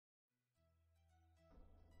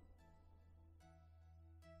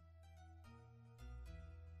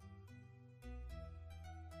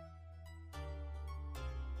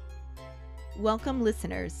Welcome,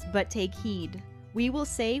 listeners, but take heed. We will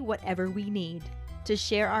say whatever we need to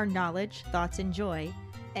share our knowledge, thoughts, and joy,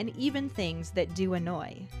 and even things that do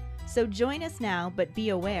annoy. So join us now, but be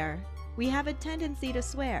aware, we have a tendency to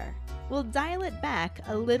swear. We'll dial it back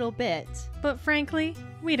a little bit. But frankly,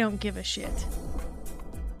 we don't give a shit.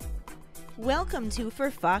 Welcome to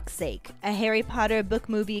For Fawkes' Sake, a Harry Potter book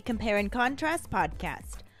movie compare and contrast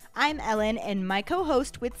podcast. I'm Ellen, and my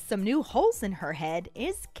co-host with some new holes in her head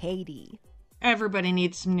is Keighty. Everybody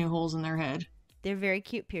needs some new holes in their head. They're very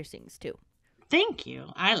cute piercings, too. Thank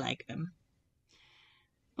you. I like them.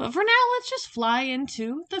 But for now, let's just fly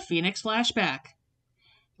into the Phoenix flashback.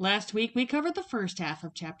 Last week, we covered the first half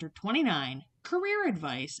of Chapter 29, Career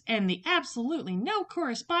Advice, and the absolutely no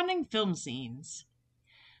corresponding film scenes.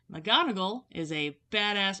 McGonagall is a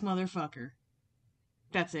badass motherfucker.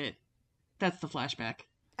 That's it. That's the flashback.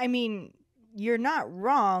 I mean, you're not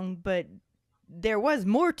wrong, but there was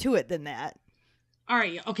more to it than that.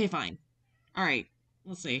 Alright, okay, fine. Alright,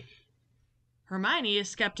 let's see. Hermione is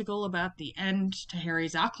skeptical about the end to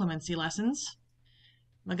Harry's occlumency lessons.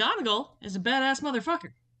 McGonagall is a badass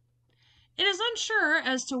motherfucker. It is unsure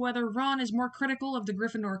as to whether Ron is more critical of the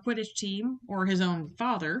Gryffindor Quidditch team or his own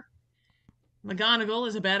father. McGonagall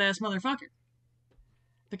is a badass motherfucker.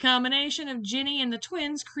 The combination of Ginny and the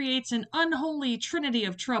twins creates an unholy trinity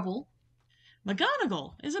of trouble.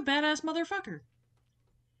 McGonagall is a badass motherfucker.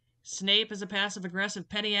 Snape is a passive-aggressive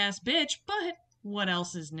petty-ass bitch, but what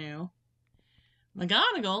else is new?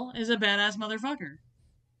 McGonagall is a badass motherfucker.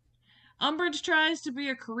 Umbridge tries to be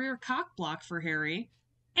a career cockblock for Harry.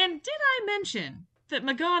 And did I mention that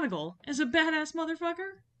McGonagall is a badass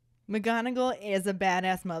motherfucker? McGonagall is a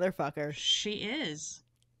badass motherfucker. She is.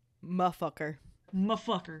 Muffucker.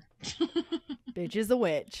 Muffucker. Bitch is a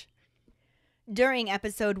witch. During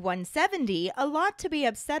episode 170, a lot to be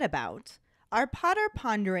upset about. Our Potter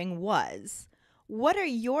pondering was, what are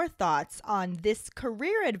your thoughts on this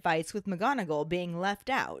career advice with McGonagall being left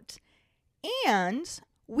out? And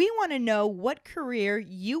we want to know what career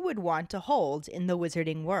you would want to hold in the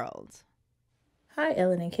wizarding world. Hi,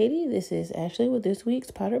 Ellen and Keighty. This is Ashley with this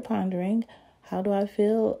week's Potter Pondering. How do I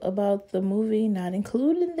feel about the movie not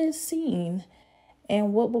including this scene?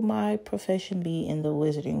 And what will my profession be in the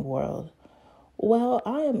wizarding world? Well,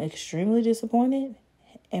 I am extremely disappointed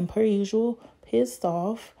and, per usual, pissed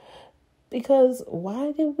off. Because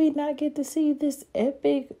why did we not get to see this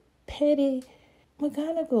epic, petty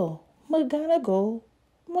McGonagall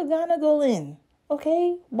in?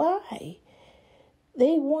 Okay? Why?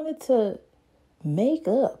 They wanted to make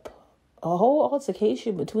up a whole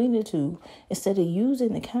altercation between the two instead of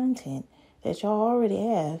using the content that y'all already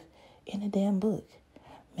have in a damn book.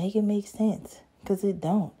 Make it make sense, because it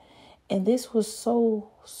don't. And this was so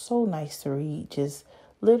nice to read. Just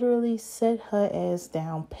literally set her ass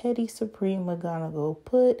down. Petty Supreme McGonagall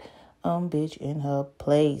put bitch in her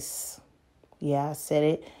place. Yeah, I said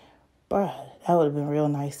it. Bruh, that would have been real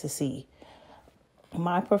nice to see.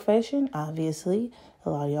 My profession, obviously, a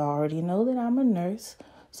lot of y'all already know that I'm a nurse.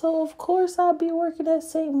 So, of course, I'll be working at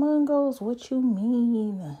St. Mungo's. What you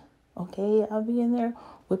mean? Okay, I'll be in there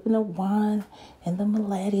whipping up wine and the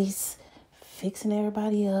Miladys, fixing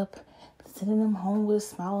everybody up, sending them home with a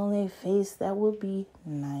smile on their face. That would be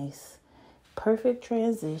nice. Perfect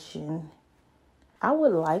transition. I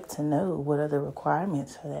would like to know what are the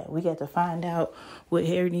requirements for that. We got to find out what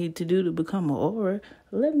Harry needed to do to become an Auror.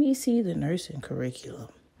 Let me see the nursing curriculum.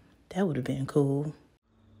 That would have been cool.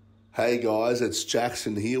 Hey guys, it's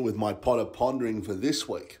Jackson here with my Potter Pondering for this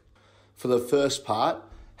week. For the first part,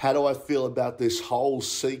 how do I feel about this whole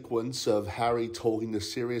sequence of Harry talking to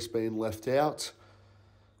Sirius being left out?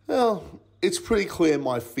 Well, it's pretty clear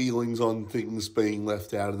my feelings on things being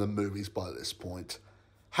left out of the movies by this point.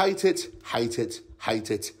 Hate it, hate it, hate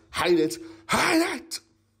it, hate it, hate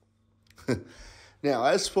it! Now,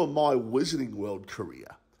 as for my Wizarding World career,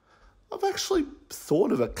 I've actually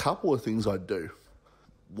thought of a couple of things I'd do.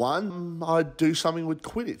 One, I'd do something with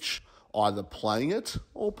Quidditch, either playing it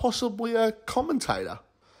or possibly a commentator.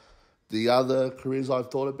 The other careers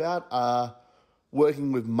I've thought about are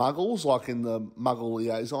working with muggles, like in the Muggle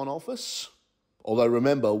Liaison Office. Although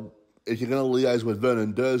remember, if you're going to liaise with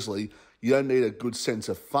Vernon Dursley, you don't need a good sense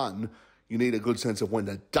of fun, you need a good sense of when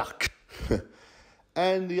to duck.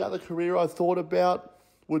 And the other career I thought about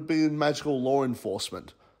would be in magical law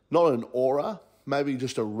enforcement. Not an Auror, maybe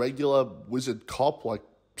just a regular wizard cop like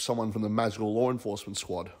someone from the magical law enforcement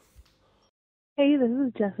squad. Hey, this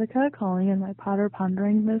is Jessica calling in my Potter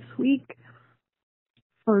Pondering this week.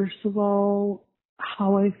 First of all,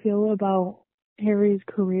 how I feel about Harry's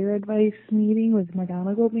career advice meeting with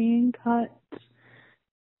McGonagall being cut.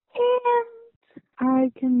 And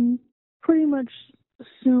I can pretty much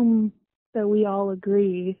assume that we all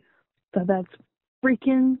agree that that's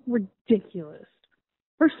freaking ridiculous.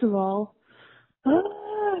 First of all,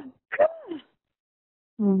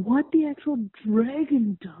 what the actual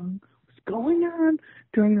dragon dung was going on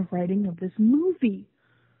during the writing of this movie?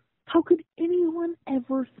 How could anyone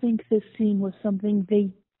ever think this scene was something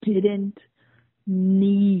they didn't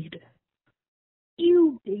need?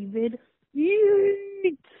 Ew, David.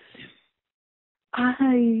 Yeet.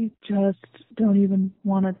 I just don't even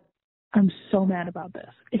want to. I'm so mad about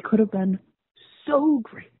this. It could have been so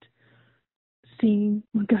great seeing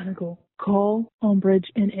McGonagall call Umbridge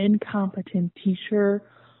an incompetent teacher.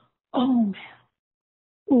 Oh, man.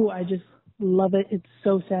 Ooh, I just love it. It's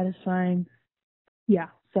so satisfying. Yeah,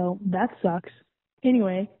 so that sucks.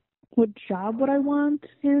 Anyway, what job would I want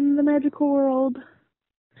in the magical world?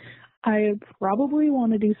 I probably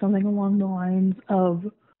want to do something along the lines of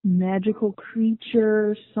magical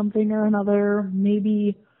creature, something or another.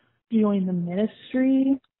 Maybe join the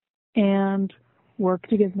ministry and work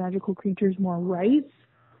to give magical creatures more rights.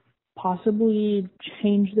 Possibly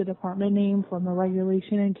change the department name from the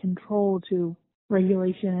regulation and control to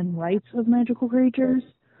regulation and rights of magical creatures.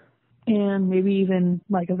 And maybe even,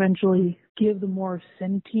 eventually give the more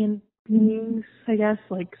sentient beings, I guess,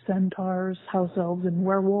 like centaurs, house elves, and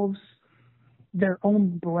werewolves, their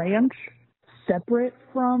own branch, separate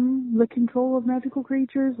from the control of magical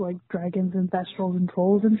creatures, like dragons and thestrals and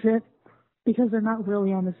trolls and shit, because they're not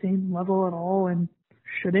really on the same level at all and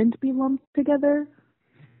shouldn't be lumped together.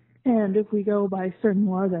 And if we go by certain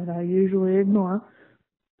law that I usually ignore,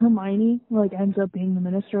 Hermione, ends up being the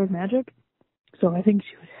Minister of Magic. So I think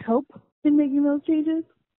she would help in making those changes.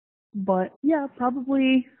 But yeah,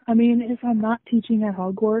 probably, if I'm not teaching at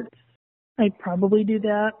Hogwarts, I'd probably do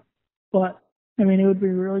that. But, it would be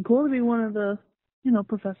really cool to be one of the,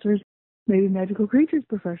 professors, maybe magical creatures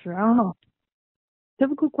professor. I don't know.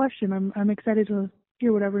 Difficult question. I'm excited to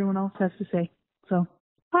hear what everyone else has to say. So,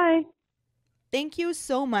 bye. Thank you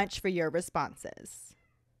so much for your responses.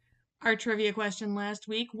 Our trivia question last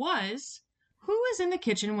week was, who is in the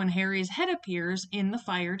kitchen when Harry's head appears in the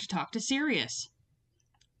fire to talk to Sirius?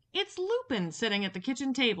 It's Lupin sitting at the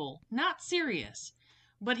kitchen table, not Sirius.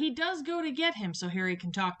 But he does go to get him so Harry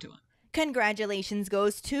can talk to him. Congratulations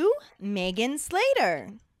goes to Megan Slater.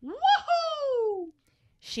 Woohoo!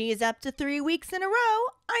 She is up to 3 weeks in a row.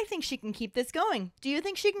 I think she can keep this going. Do you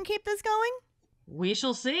think she can keep this going? We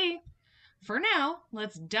shall see. For now,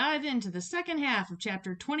 let's dive into the second half of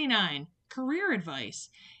Chapter 29, Career Advice,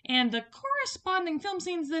 and the corresponding film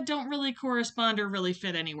scenes that don't really correspond or really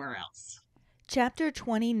fit anywhere else. Chapter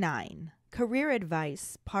 29, Career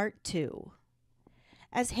Advice, Part 2.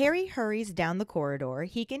 As Harry hurries down the corridor,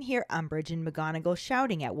 he can hear Umbridge and McGonagall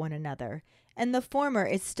shouting at one another, and the former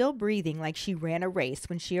is still breathing like she ran a race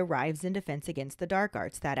when she arrives in Defense Against the Dark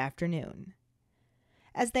Arts that afternoon.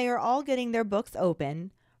 As they are all getting their books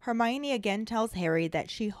open, Hermione again tells Harry that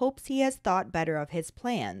she hopes he has thought better of his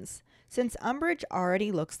plans, since Umbridge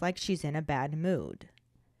already looks like she's in a bad mood.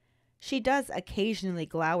 She does occasionally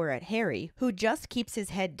glower at Harry, who just keeps his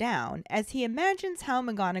head down as he imagines how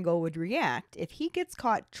McGonagall would react if he gets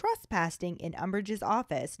caught trespassing in Umbridge's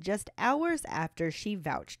office just hours after she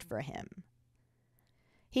vouched for him.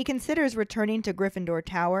 He considers returning to Gryffindor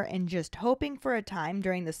Tower and just hoping for a time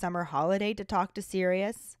during the summer holiday to talk to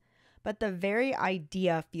Sirius, but the very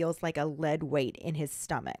idea feels like a lead weight in his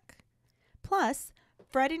stomach. Plus,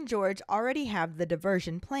 Fred and George already have the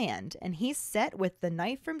diversion planned, and he's set with the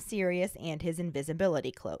knife from Sirius and his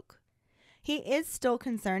invisibility cloak. He is still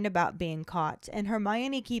concerned about being caught, and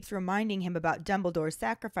Hermione keeps reminding him about Dumbledore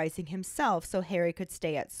sacrificing himself so Harry could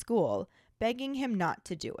stay at school, begging him not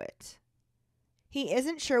to do it. He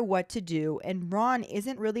isn't sure what to do, and Ron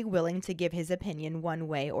isn't really willing to give his opinion one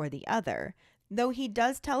way or the other, though he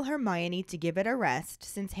does tell Hermione to give it a rest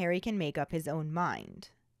since Harry can make up his own mind.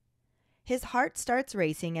 His heart starts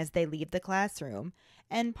racing as they leave the classroom,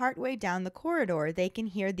 and partway down the corridor they can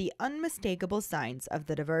hear the unmistakable signs of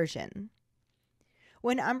the diversion.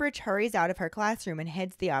 When Umbridge hurries out of her classroom and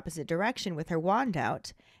heads the opposite direction with her wand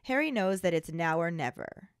out, Harry knows that it's now or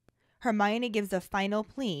never. Hermione gives a final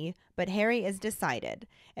plea, but Harry is decided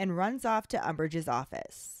and runs off to Umbridge's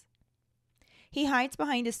office. He hides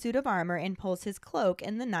behind a suit of armor and pulls his cloak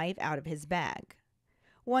and the knife out of his bag.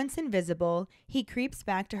 Once invisible, he creeps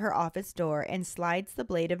back to her office door and slides the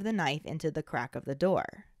blade of the knife into the crack of the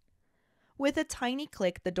door. With a tiny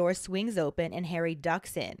click, the door swings open and Harry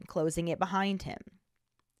ducks in, closing it behind him.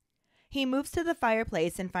 He moves to the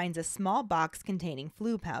fireplace and finds a small box containing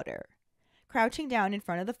flue powder. Crouching down in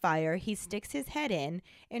front of the fire, he sticks his head in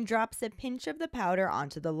and drops a pinch of the powder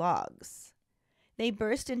onto the logs. They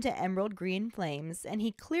burst into emerald green flames, and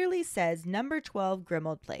he clearly says number 12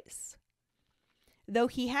 Grimmauld Place. Though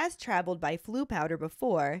he has traveled by flue powder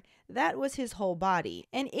before, that was his whole body,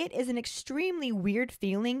 and it is an extremely weird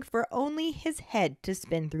feeling for only his head to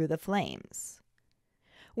spin through the flames.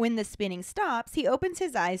 When the spinning stops, he opens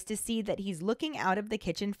his eyes to see that he's looking out of the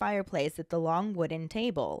kitchen fireplace at the long wooden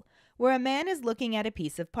table, where a man is looking at a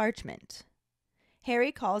piece of parchment.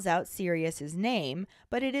 Harry calls out Sirius's name,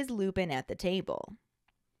 but it is Lupin at the table.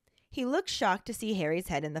 He looks shocked to see Harry's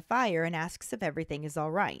head in the fire and asks if everything is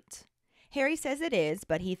all right. Harry says it is,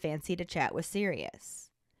 but he fancied a chat with Sirius.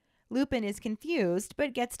 Lupin is confused,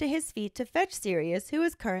 but gets to his feet to fetch Sirius, who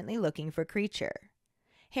is currently looking for Kreacher.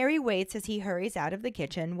 Harry waits as he hurries out of the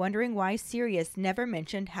kitchen, wondering why Sirius never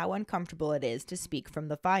mentioned how uncomfortable it is to speak from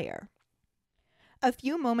the fire. A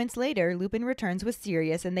few moments later, Lupin returns with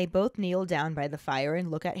Sirius, and they both kneel down by the fire and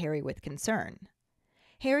look at Harry with concern.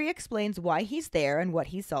 Harry explains why he's there and what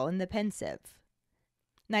he saw in the pensive.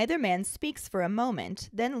 Neither man speaks for a moment,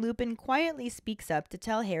 then Lupin quietly speaks up to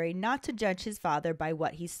tell Harry not to judge his father by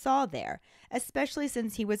what he saw there, especially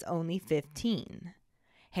since he was only 15.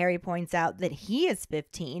 Harry points out that he is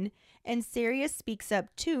 15, and Sirius speaks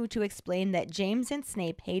up too to explain that James and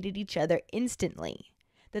Snape hated each other instantly,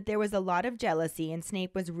 that there was a lot of jealousy and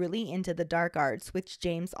Snape was really into the dark arts, which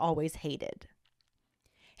James always hated.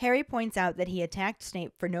 Harry points out that he attacked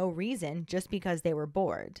Snape for no reason, just because they were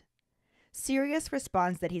bored. Sirius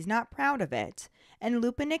responds that he's not proud of it, and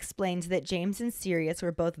Lupin explains that James and Sirius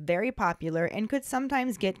were both very popular and could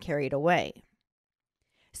sometimes get carried away.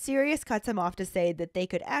 Sirius cuts him off to say that they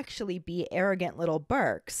could actually be arrogant little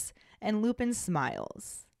Burks, and Lupin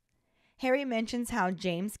smiles. Harry mentions how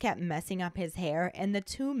James kept messing up his hair, and the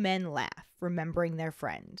two men laugh, remembering their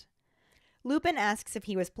friend. Lupin asks if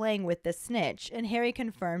he was playing with the snitch, and Harry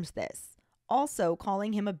confirms this, also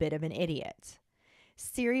calling him a bit of an idiot.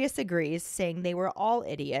 Sirius agrees, saying they were all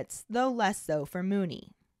idiots, though less so for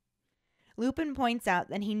Moony. Lupin points out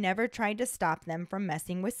that he never tried to stop them from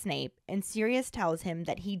messing with Snape, and Sirius tells him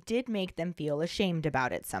that he did make them feel ashamed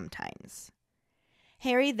about it sometimes.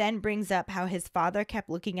 Harry then brings up how his father kept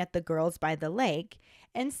looking at the girls by the lake,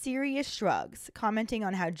 and Sirius shrugs, commenting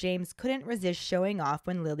on how James couldn't resist showing off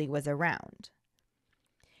when Lily was around.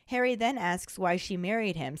 Harry then asks why she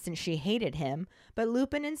married him since she hated him, but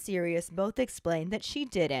Lupin and Sirius both explain that she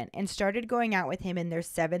didn't and started going out with him in their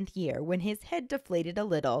 7th year when his head deflated a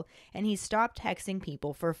little and he stopped hexing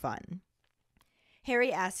people for fun.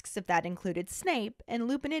 Harry asks if that included Snape, and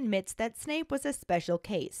Lupin admits that Snape was a special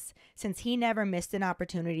case, since he never missed an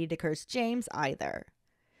opportunity to curse James either.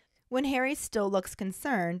 When Harry still looks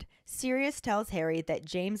concerned, Sirius tells Harry that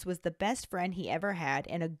James was the best friend he ever had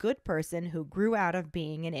and a good person who grew out of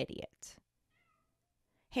being an idiot.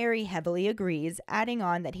 Harry heavily agrees, adding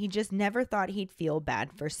on that he just never thought he'd feel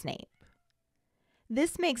bad for Snape.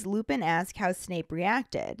 This makes Lupin ask how Snape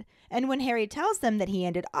reacted, and when Harry tells them that he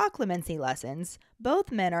ended occlumency lessons,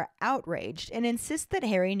 both men are outraged and insist that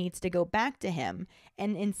Harry needs to go back to him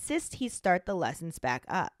and insist he start the lessons back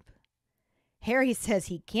up. Harry says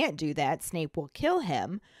he can't do that, Snape will kill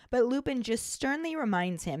him, but Lupin just sternly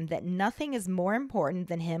reminds him that nothing is more important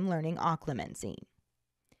than him learning occlumency.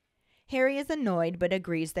 Harry is annoyed but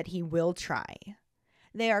agrees that he will try.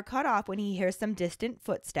 They are cut off when he hears some distant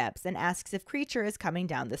footsteps and asks if Kreacher is coming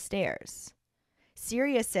down the stairs.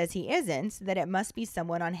 Sirius says he isn't, that it must be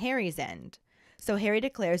someone on Harry's end, so Harry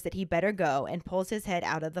declares that he better go and pulls his head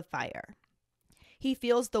out of the fire. He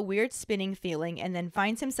feels the weird spinning feeling and then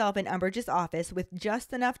finds himself in Umbridge's office with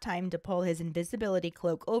just enough time to pull his invisibility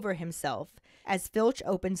cloak over himself as Filch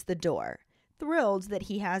opens the door, thrilled that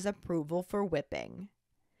he has approval for whipping.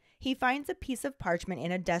 He finds a piece of parchment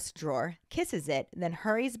in a desk drawer, kisses it, then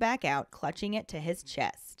hurries back out, clutching it to his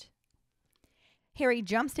chest. Harry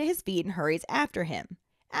jumps to his feet and hurries after him,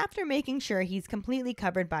 after making sure he's completely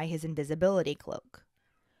covered by his invisibility cloak.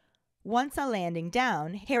 Once on landing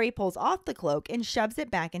down, Harry pulls off the cloak and shoves it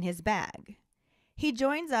back in his bag. He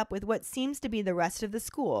joins up with what seems to be the rest of the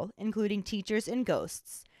school, including teachers and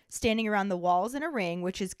ghosts, standing around the walls in a ring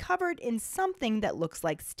which is covered in something that looks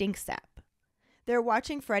like stink sap. They're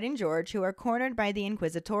watching Fred and George, who are cornered by the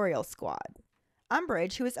inquisitorial squad.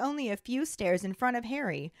 Umbridge, who is only a few stairs in front of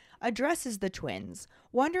Harry, addresses the twins,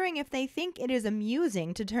 wondering if they think it is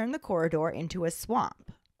amusing to turn the corridor into a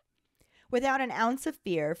swamp. Without an ounce of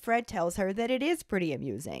fear, Fred tells her that it is pretty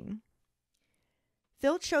amusing.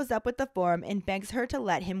 Filch shows up with the form and begs her to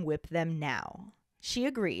let him whip them now. She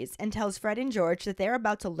agrees and tells Fred and George that they're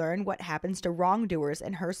about to learn what happens to wrongdoers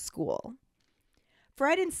in her school.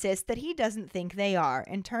 Fred insists that he doesn't think they are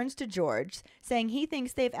and turns to George, saying he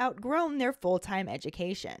thinks they've outgrown their full-time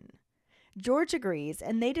education. George agrees,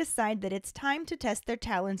 and they decide that it's time to test their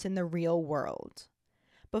talents in the real world.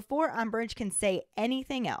 Before Umbridge can say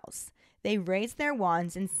anything else, they raise their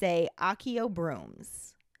wands and say Accio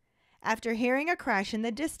brooms. After hearing a crash in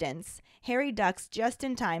the distance, Harry ducks just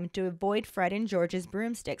in time to avoid Fred and George's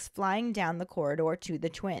broomsticks flying down the corridor to the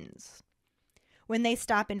twins. When they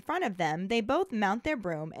stop in front of them, they both mount their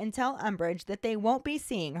broom and tell Umbridge that they won't be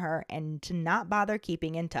seeing her and to not bother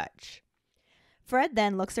keeping in touch. Fred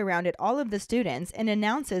then looks around at all of the students and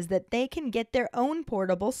announces that they can get their own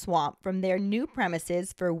portable swamp from their new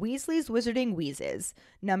premises for Weasley's Wizarding Wheezes,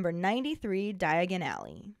 number 93 Diagon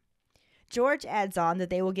Alley. George adds on that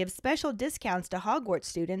they will give special discounts to Hogwarts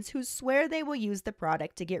students who swear they will use the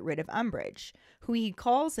product to get rid of Umbridge, who he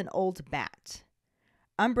calls an old bat.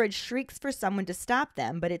 Umbridge shrieks for someone to stop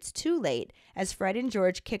them, but it's too late as Fred and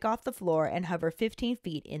George kick off the floor and hover 15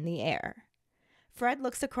 feet in the air. Fred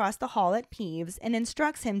looks across the hall at Peeves and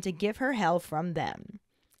instructs him to give her hell from them.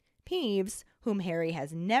 Peeves, whom Harry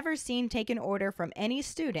has never seen take an order from any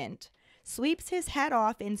student, sweeps his hat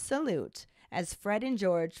off in salute as Fred and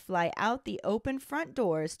George fly out the open front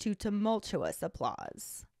doors to tumultuous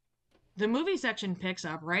applause. The movie section picks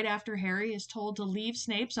up right after Harry is told to leave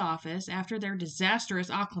Snape's office after their disastrous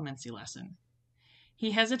occlumency lesson.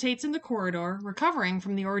 He hesitates in the corridor, recovering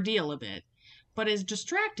from the ordeal a bit, but is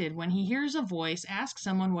distracted when he hears a voice ask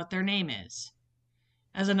someone what their name is.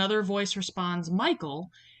 As another voice responds,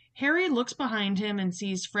 Michael, Harry looks behind him and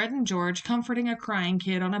sees Fred and George comforting a crying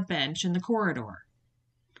kid on a bench in the corridor.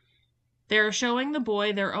 They are showing the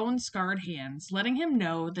boy their own scarred hands, letting him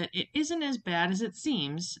know that it isn't as bad as it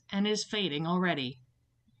seems and is fading already.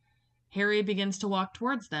 Harry begins to walk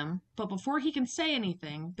towards them, but before he can say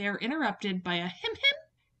anything, they are interrupted by a him him,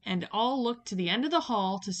 and all look to the end of the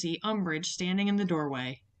hall to see Umbridge standing in the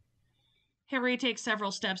doorway. Harry takes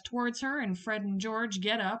several steps towards her, and Fred and George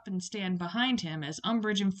get up and stand behind him as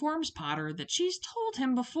Umbridge informs Potter that she's told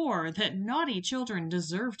him before that naughty children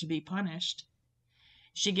deserve to be punished.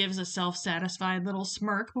 She gives a self-satisfied little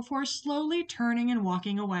smirk before slowly turning and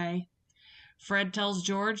walking away. Fred tells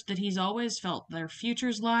George that he's always felt their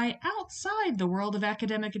futures lie outside the world of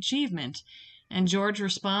academic achievement, and George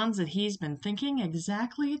responds that he's been thinking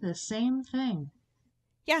exactly the same thing.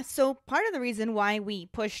 Yeah, so part of the reason why we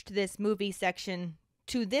pushed this movie section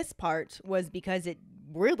to this part was because it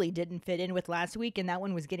really didn't fit in with last week, and that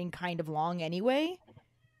one was getting kind of long anyway.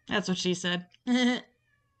 That's what she said.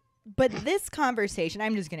 But this conversation,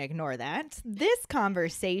 I'm just going to ignore that. This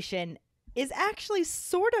conversation is actually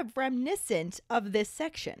sort of reminiscent of this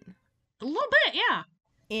section. A little bit, yeah.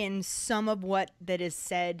 In some of what that is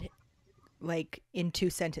said, like, in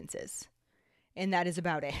 2 sentences. And that is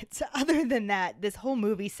about it. Other than that, this whole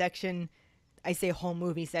movie section, I say whole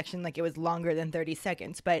movie section like it was longer than 30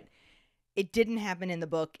 seconds, but it didn't happen in the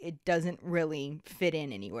book. It doesn't really fit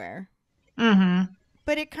in anywhere. Mm-hmm.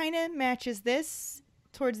 But it kind of matches this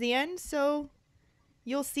towards the end, so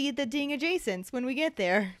you'll see the ding adjacents when we get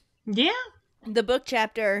there. Yeah. The book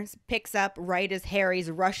chapter picks up right as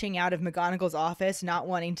Harry's rushing out of McGonagall's office, not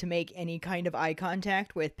wanting to make any kind of eye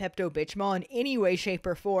contact with Pepto-Bismol in any way, shape,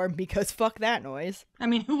 or form, because fuck that noise. I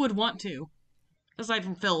mean, who would want to? Aside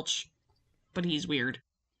from Filch. But he's weird.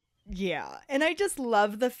 Yeah, and I just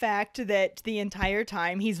love the fact that the entire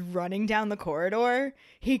time he's running down the corridor,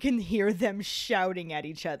 he can hear them shouting at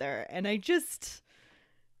each other, and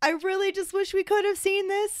I really just wish we could have seen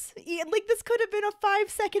this. Like, this could have been a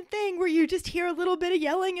 5-second thing where you just hear a little bit of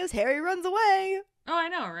yelling as Harry runs away. Oh, I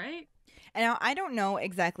know, right? And now, I don't know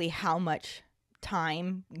exactly how much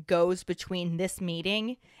time goes between this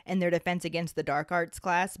meeting and their Defense Against the Dark Arts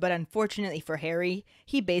class, but unfortunately for Harry,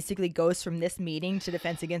 he basically goes from this meeting to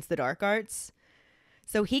Defense Against the Dark Arts.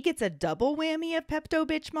 So he gets a double whammy of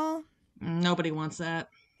Pepto-Bismol. Nobody wants that.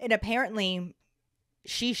 And apparently,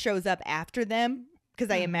 she shows up after them, because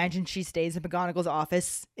I imagine she stays in McGonagall's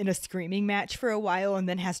office in a screaming match for a while and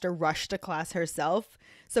then has to rush to class herself.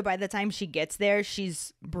 So by the time she gets there,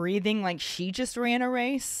 she's breathing like she just ran a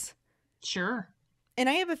race. Sure. And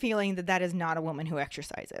I have a feeling that that is not a woman who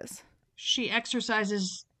exercises. She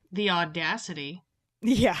exercises the audacity.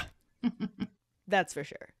 Yeah. That's for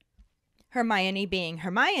sure. Hermione, being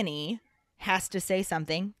Hermione, has to say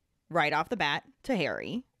something right off the bat to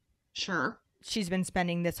Harry. Sure. She's been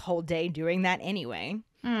spending this whole day doing that anyway.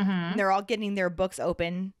 Mm-hmm. They're all getting their books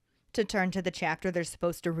open to turn to the chapter they're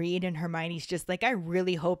supposed to read, and Hermione's just like, I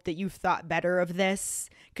really hope that you've thought better of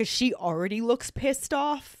this, because she already looks pissed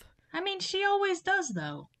off. I mean, she always does,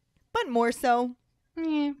 though. But more so.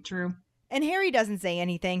 Yeah, true. And Harry doesn't say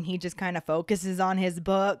anything. He just kind of focuses on his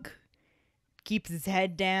book, keeps his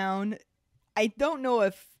head down. I don't know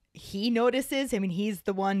if he notices. I mean, he's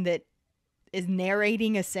the one that is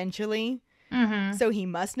narrating essentially. Mm-hmm. So he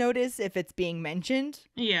must notice if it's being mentioned.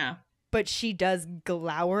 Yeah. But she does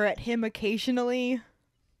glower at him occasionally.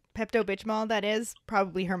 Pepto-Bismol, that is.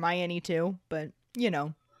 Probably Hermione too, but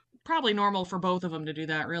Probably normal for both of them to do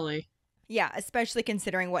that, really. Yeah, especially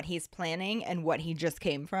considering what he's planning and what he just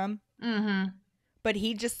came from. Mm-hmm. But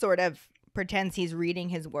he just sort of pretends he's reading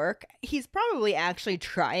his work. He's probably actually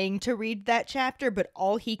trying to read that chapter, but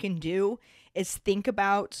all he can do is think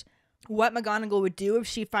about what McGonagall would do if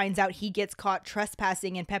she finds out he gets caught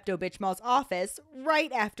trespassing in Pepto-Bismol's office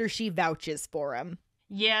right after she vouches for him.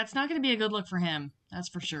 Yeah, it's not going to be a good look for him. That's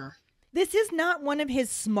for sure. This is not one of his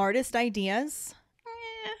smartest ideas.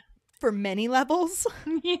 For many levels.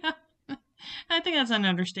 Yeah. I think that's an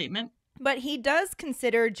understatement. But he does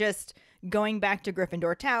consider just going back to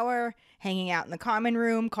Gryffindor Tower, hanging out in the common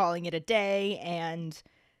room, calling it a day, and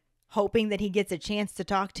hoping that he gets a chance to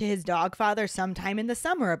talk to his dogfather sometime in the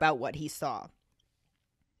summer about what he saw.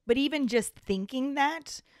 But even just thinking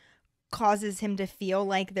that causes him to feel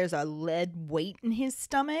like there's a lead weight in his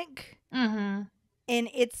stomach. Mm-hmm. And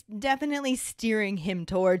it's definitely steering him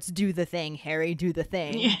towards do the thing, Harry, do the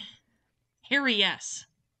thing. Yeah. Harry, yes.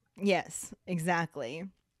 Yes, exactly.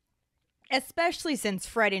 Especially since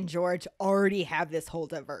Fred and George already have this whole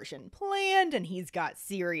diversion planned, and he's got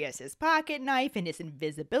Sirius's pocket knife and his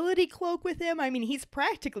invisibility cloak with him. I mean, he's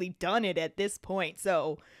practically done it at this point,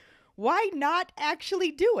 so why not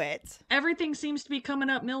actually do it? Everything seems to be coming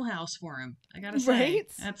up Millhouse for him, I gotta say.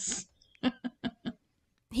 Right? That's...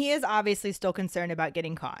 He is obviously still concerned about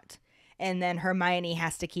getting caught. And then Hermione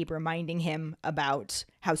has to keep reminding him about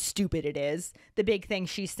how stupid it is. The big thing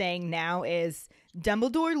she's saying now is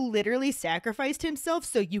Dumbledore literally sacrificed himself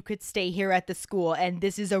so you could stay here at the school, and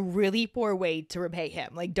this is a really poor way to repay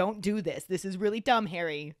him. Like, don't do this. This is really dumb,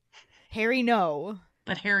 Harry. Harry, no.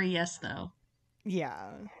 But Harry, yes, though.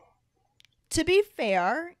 Yeah. To be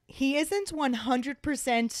fair, he isn't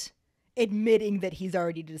 100% admitting that he's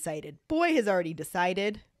already decided. Boy has already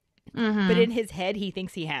decided. Mm-hmm. But in his head, he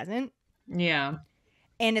thinks he hasn't. Yeah.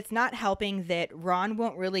 And it's not helping that Ron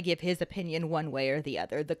won't really give his opinion one way or the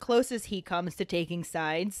other. The closest he comes to taking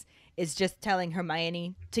sides is just telling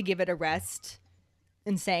Hermione to give it a rest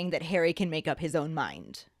and saying that Harry can make up his own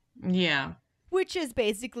mind. Yeah. Which is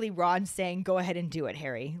basically Ron saying, go ahead and do it,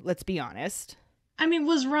 Harry. Let's be honest. I mean,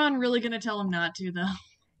 was Ron really going to tell him not to, though?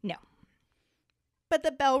 No. But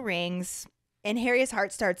the bell rings, and Harry's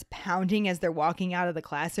heart starts pounding as they're walking out of the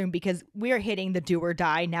classroom because we're hitting the do or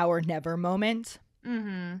die, now or never moment.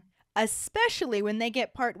 Mm-hmm. Especially when they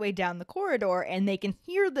get partway down the corridor and they can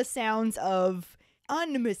hear the sounds of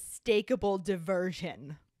unmistakable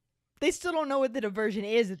diversion. They still don't know what the diversion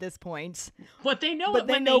is at this point. But they know but it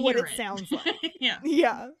they when know they what hear it sounds like. Yeah.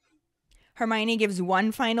 Yeah. Hermione gives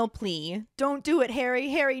one final plea. Don't do it, Harry.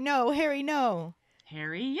 Harry, no. Harry, no.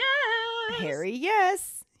 Harry, yes. Harry,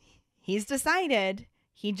 yes. He's decided.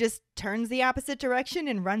 He just turns the opposite direction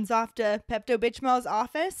and runs off to Pepto-Bismol's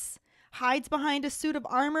office, hides behind a suit of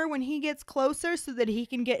armor when he gets closer so that he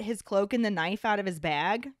can get his cloak and the knife out of his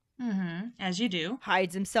bag. Mm-hmm. As you do.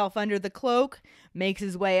 Hides himself under the cloak, makes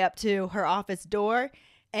his way up to her office door,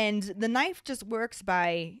 and the knife just works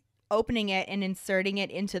by opening it and inserting it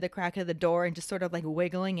into the crack of the door and just sort of like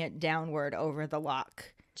wiggling it downward over the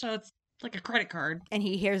lock. So it's like a credit card. And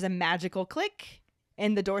he hears a magical click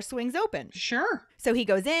and the door swings open. Sure. So he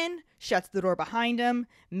goes in, shuts the door behind him,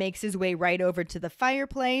 makes his way right over to the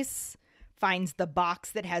fireplace, finds the box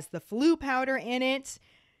that has the flu powder in it,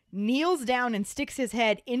 kneels down and sticks his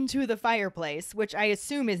head into the fireplace, which I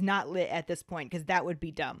assume is not lit at this point because that would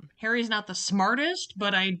be dumb. Harry's not the smartest,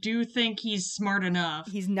 but I do think he's smart enough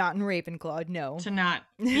He's not in Ravenclaw, no. to not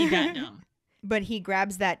be that dumb. But he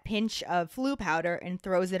grabs that pinch of flu powder and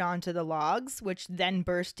throws it onto the logs, which then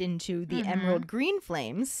burst into the emerald green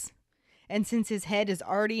flames. And since his head is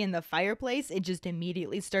already in the fireplace, it just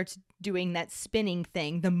immediately starts doing that spinning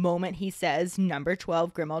thing the moment he says number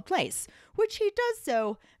 12 Grimmauld Place, which he does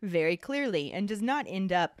so very clearly and does not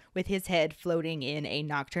end up with his head floating in a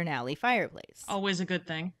Nocturne Alley fireplace. Always a good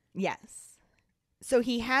thing. Yes. So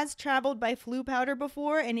he has traveled by flu powder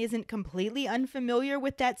before and isn't completely unfamiliar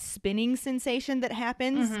with that spinning sensation that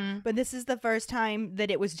happens. But this is the first time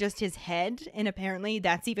that it was just his head. And apparently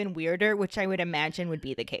that's even weirder, which I would imagine would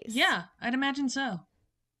be the case. Yeah, I'd imagine so.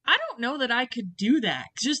 I don't know that I could do that.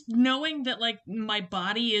 Just knowing that, like, my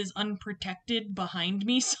body is unprotected behind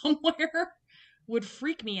me somewhere would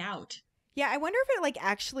freak me out. Yeah, I wonder if it like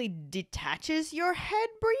actually detaches your head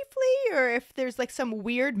briefly or if there's like some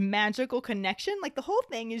weird magical connection. Like the whole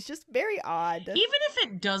thing is just very odd. Even if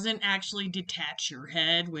it doesn't actually detach your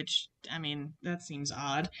head, which, I mean, that seems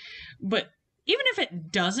odd. But even if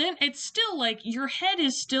it doesn't, it's still like your head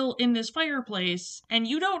is still in this fireplace and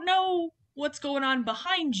you don't know what's going on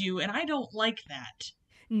behind you, and I don't like that.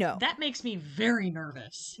 No. That makes me very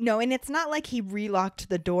nervous. No, and it's not like he relocked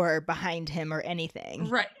the door behind him or anything.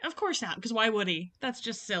 Right, of course not, because why would he? That's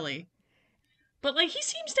just silly. But, like, he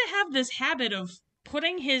seems to have this habit of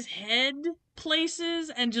putting his head places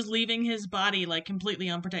and just leaving his body, like, completely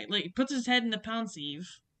unprotected. Like, he puts his head in the pensive,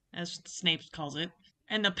 as Snape calls it,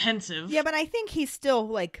 and the pensive. Yeah, but I think he still,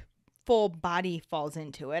 like, full body falls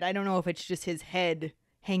into it. I don't know if it's just his head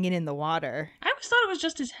hanging in the water. I always thought it was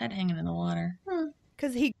just his head hanging in the water.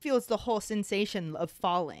 Because he feels the whole sensation of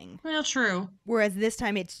falling. Well, true. Whereas this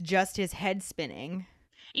time it's just his head spinning.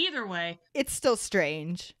 Either way. It's still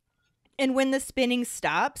strange. And when the spinning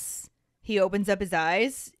stops, he opens up his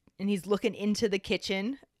eyes and he's looking into the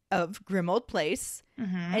kitchen of Grimmauld Place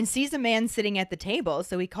and sees a man sitting at the table.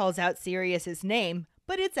 So he calls out Sirius's name,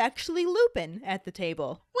 but it's actually Lupin at the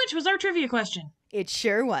table. Which was our trivia question. It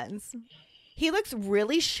sure was. He looks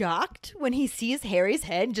really shocked when he sees Harry's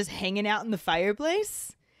head just hanging out in the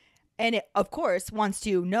fireplace. And it, of course, wants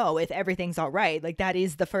to know if everything's all right. Like, that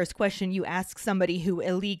is the first question you ask somebody who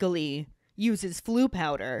illegally uses flu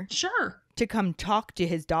powder. Sure. To come talk to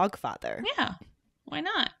his dog father. Yeah. Why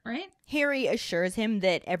not, right? Harry assures him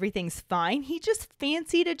that everything's fine. He just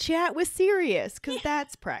fancied a chat with Sirius, because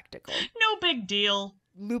that's practical. No big deal.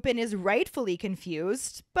 Lupin is rightfully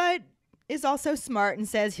confused, but is also smart and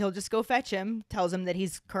says he'll just go fetch him, tells him that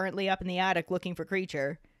he's currently up in the attic looking for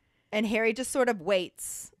Kreacher. And Harry just sort of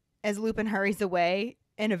waits as Lupin hurries away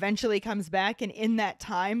and eventually comes back. And in that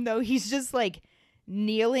time, though, he's just like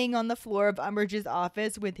kneeling on the floor of Umbridge's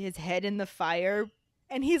office with his head in the fire.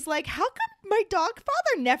 And he's like, how come my dog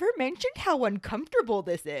father never mentioned how uncomfortable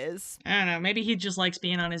this is? I don't know. Maybe he just likes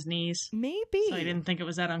being on his knees. Maybe. So he didn't think it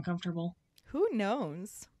was that uncomfortable. Who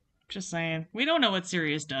knows? Just saying. We don't know what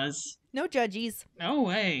Sirius does. No judgies. No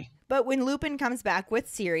way. But when Lupin comes back with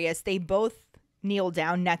Sirius, they both kneel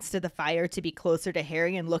down next to the fire to be closer to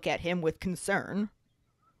Harry and look at him with concern,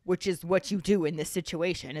 which is what you do in this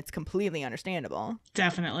situation. It's completely understandable.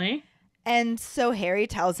 Definitely. And so Harry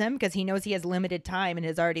tells him, because he knows he has limited time and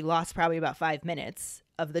has already lost probably about 5 minutes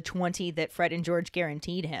of the 20 that Fred and George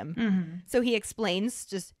guaranteed him. So he explains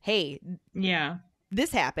just, hey, yeah,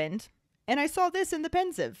 this happened, and I saw this in the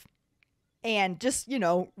pensive. And just, you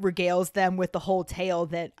know, regales them with the whole tale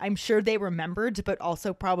that I'm sure they remembered, but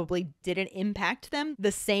also probably didn't impact them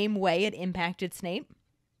the same way it impacted Snape.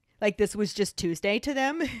 Like, this was just Tuesday to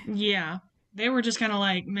them. Yeah. They were just kind of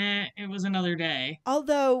like, meh, it was another day.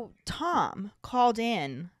 Although Tom called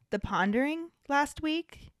in the Pondering last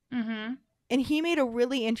week. And he made a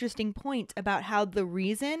really interesting point about how the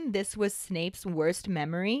reason this was Snape's worst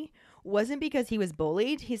memory wasn't because he was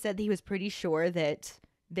bullied. He said he was pretty sure that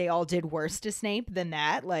they all did worse to Snape than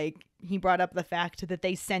that. Like, he brought up the fact that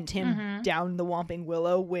they sent him down the Whomping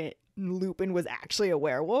Willow when Lupin was actually a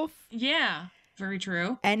werewolf. Yeah, very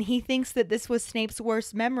true. And he thinks that this was Snape's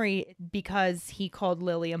worst memory because he called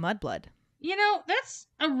Lily a mudblood. You know, that's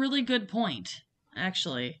a really good point,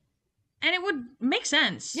 actually. And it would make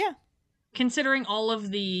sense. Yeah. Considering all of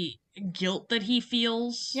the guilt that he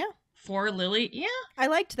feels for Lily. Yeah. I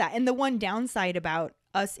liked that. And the one downside about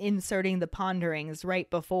us inserting the ponderings right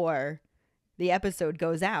before the episode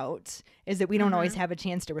goes out is that we don't always have a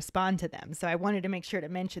chance to respond to them. So I wanted to make sure to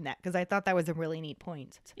mention that because I thought that was a really neat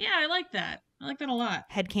point. Yeah, I like that. I like that a lot.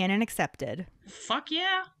 Headcanon accepted. Fuck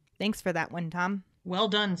yeah. Thanks for that one, Tom. Well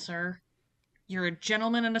done, sir. You're a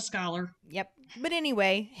gentleman and a scholar. Yep. But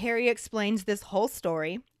anyway, Harry explains this whole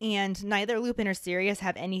story, and neither Lupin or Sirius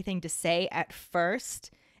have anything to say at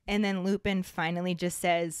first. And then Lupin finally just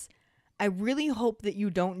says, I really hope that you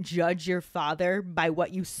don't judge your father by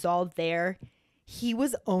what you saw there. He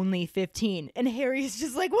was only 15. And Harry's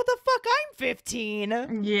just like, what the fuck? I'm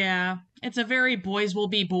 15. Yeah. It's a very boys will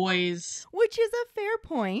be boys. Which is a fair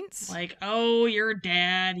point. Like, oh, your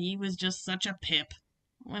dad, he was just such a pip.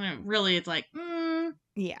 When it really, it's like,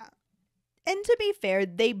 Yeah. And to be fair,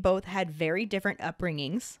 they both had very different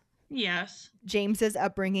upbringings. Yes. James's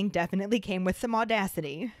upbringing definitely came with some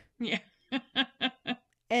audacity. Yeah.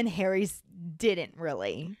 And Harry's didn't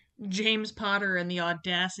really. James Potter and the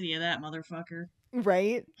audacity of that motherfucker.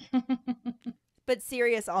 Right? But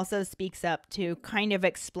Sirius also speaks up to kind of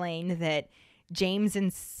explain that James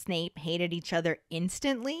and Snape hated each other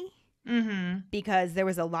instantly. Because there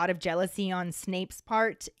was a lot of jealousy on Snape's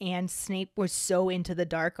part, and Snape was so into the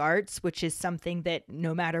dark arts, which is something that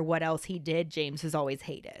no matter what else he did, James has always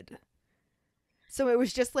hated. So it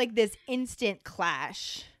was just like this instant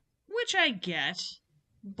clash. Which I get.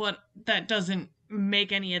 but that doesn't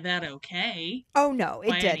make any of that okay. Oh, no, it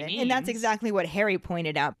By any didn't. And that's means. exactly what Harry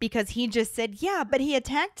pointed out, because he just said, yeah, but he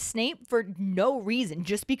attacked Snape for no reason,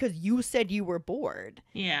 just because you said you were bored.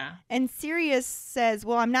 Yeah. And Sirius says,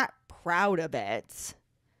 well, I'm not proud of it.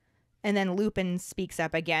 And then Lupin speaks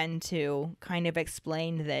up again to kind of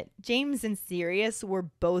explain that James and Sirius were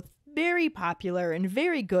both very popular and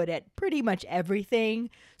very good at pretty much everything,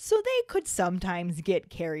 so they could sometimes get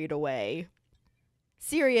carried away.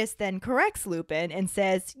 Sirius then corrects Lupin and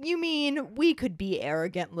says, you mean we could be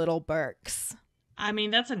arrogant little Burks? I mean,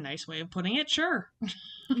 that's a nice way of putting it, sure.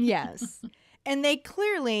 Yes. And they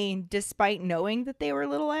clearly, despite knowing that they were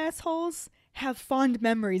little assholes, have fond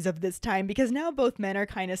memories of this time, because now both men are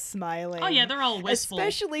kind of smiling. Oh, yeah, they're all wistful.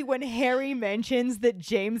 Especially when Harry mentions that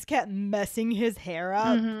James kept messing his hair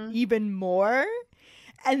up even more.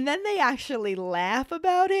 And then they actually laugh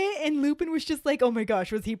about it, and Lupin was just like, oh my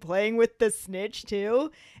gosh, was he playing with the snitch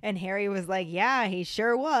too? And Harry was like, yeah, he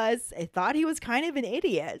sure was. I thought he was kind of an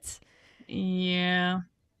idiot. Yeah.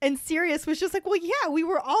 And Sirius was just like, well, yeah, we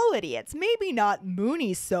were all idiots. Maybe not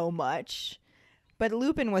Moony so much. But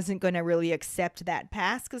Lupin wasn't going to really accept that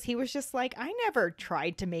pass, because he was just like, I never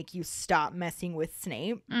tried to make you stop messing with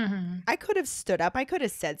Snape. I could have stood up. I could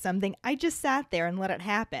have said something. I just sat there and let it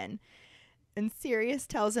happen. And Sirius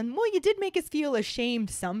tells him, well, you did make us feel ashamed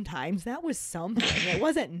sometimes. That was something. It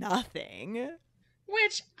wasn't nothing.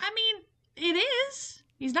 Which, I mean, it is.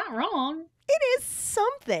 He's not wrong. It is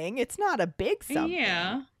something. It's not a big something.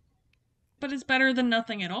 Yeah. But it's better than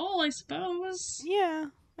nothing at all, I suppose. Yeah,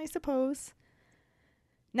 I suppose.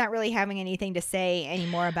 Not really having anything to say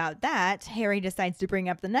anymore about that, Harry decides to bring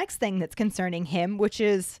up the next thing that's concerning him, which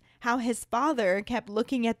is how his father kept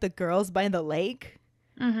looking at the girls by the lake.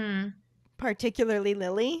 Particularly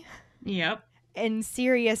Lily. Yep. And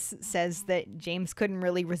Sirius says that James couldn't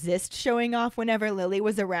really resist showing off whenever Lily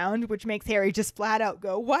was around, which makes Harry just flat out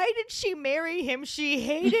go, why did she marry him? She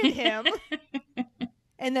hated him.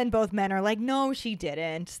 And then both men are like, no, she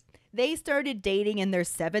didn't. They started dating in their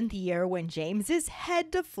 7th year when James's head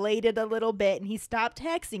deflated a little bit and he stopped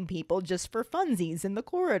hexing people just for funsies in the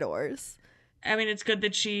corridors. I mean, it's good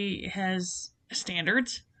that she has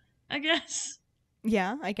standards, I guess.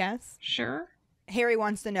 Yeah, I guess. Sure. Harry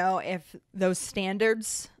wants to know if those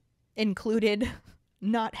standards included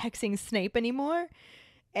not hexing Snape anymore.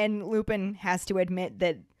 And Lupin has to admit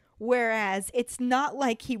that whereas it's not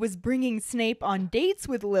like he was bringing Snape on dates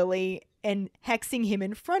with Lily and hexing him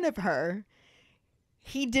in front of her,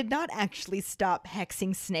 he did not actually stop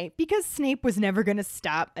hexing Snape because Snape was never going to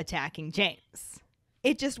stop attacking James.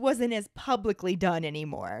 It just wasn't as publicly done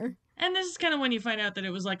anymore. And this is kind of when you find out that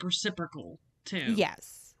it was like reciprocal, too.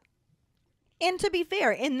 Yes. And to be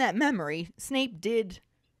fair, in that memory, Snape did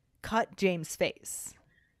cut James' face.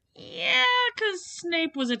 Yeah, because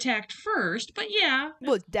Snape was attacked first, but yeah.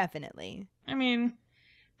 Well, definitely. I mean,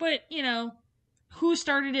 but, you know, who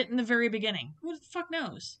started it in the very beginning? Who the fuck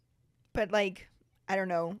knows? But, like, I don't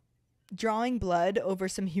know, drawing blood over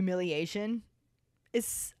some humiliation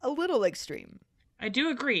is a little extreme. I do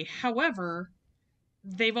agree. However,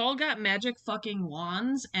 they've all got magic fucking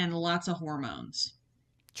wands and lots of hormones.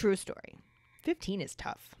 True story. 15 is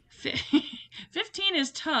tough. 15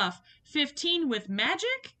 is tough. 15 with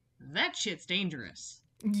magic? That shit's dangerous.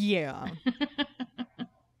 Yeah.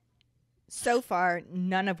 So far,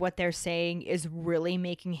 none of what they're saying is really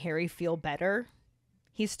making Harry feel better.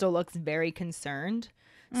 He still looks very concerned.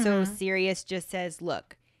 So Sirius just says,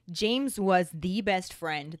 look, James was the best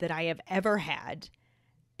friend that I have ever had,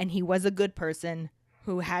 and he was a good person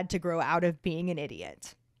who had to grow out of being an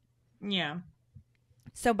idiot. Yeah.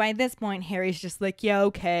 So by this point, Harry's just like, yeah,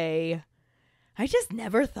 okay. I just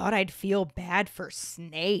never thought I'd feel bad for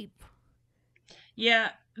Snape. Yeah,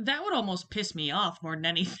 that would almost piss me off more than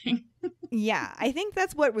anything. Yeah, I think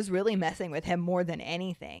that's what was really messing with him more than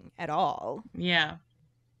anything at all. Yeah.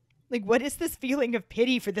 Like, what is this feeling of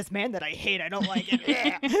pity for this man that I hate? I don't like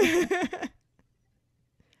it.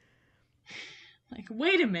 Like,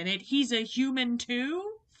 wait a minute, he's a human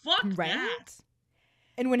too? Fuck Right? that.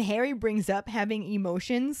 And when Harry brings up having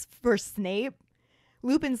emotions for Snape,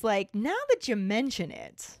 Lupin's like, now that you mention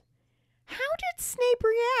it, how did Snape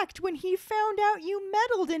react when he found out you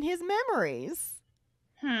meddled in his memories?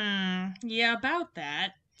 Yeah, about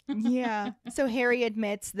that. Yeah. So Harry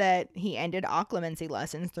admits that he ended occlumency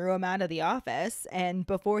lessons, threw him out of the office, and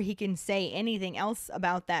before he can say anything else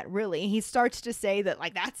about that, really, he starts to say that,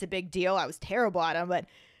 like, that's a big deal. I was terrible at him, but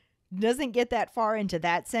doesn't get that far into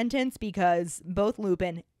that sentence because both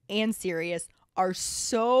Lupin and Sirius are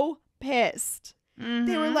so pissed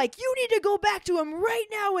They were like, you need to go back to him right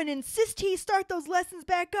now and insist he start those lessons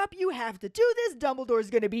back up. You have to do this.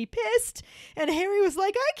 Dumbledore's going to be pissed. And Harry was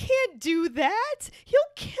like, I can't do that. He'll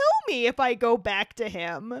kill me if I go back to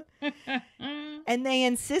him. And they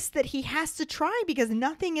insist that he has to try because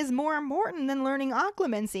nothing is more important than learning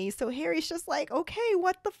occlumency. So Harry's just like, okay,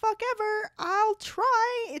 what the fuck ever. I'll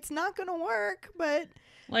try. It's not going to work, but...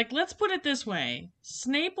 Like, let's put it this way.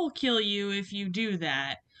 Snape will kill you if you do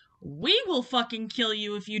that. We will fucking kill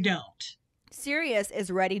you if you don't. Sirius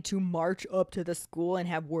is ready to march up to the school and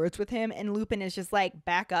have words with him, and Lupin is just like,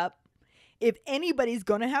 back up. If anybody's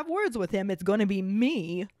gonna have words with him, it's gonna be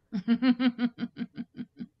me.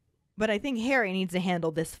 But I think Harry needs to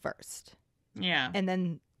handle this first. Yeah. And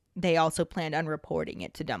then they also planned on reporting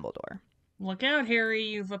it to Dumbledore. Look out, Harry.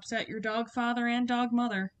 You've upset your dog father and dog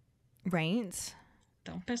mother. Right?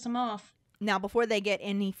 Don't piss him off. Now, before they get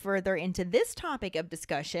any further into this topic of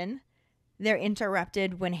discussion, they're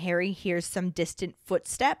interrupted when Harry hears some distant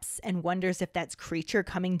footsteps and wonders if that's Creature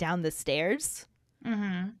coming down the stairs.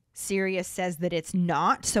 Sirius says that it's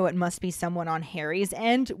not, so it must be someone on Harry's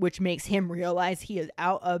end, which makes him realize he is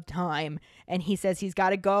out of time. And he says he's got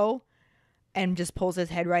to go and just pulls his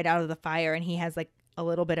head right out of the fire, and he has like a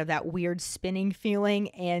little bit of that weird spinning feeling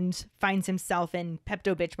and finds himself in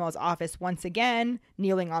Pepto-Bismol's office once again,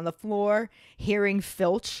 kneeling on the floor, hearing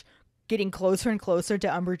Filch getting closer and closer to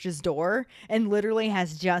Umbridge's door, and literally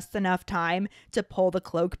has just enough time to pull the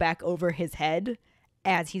cloak back over his head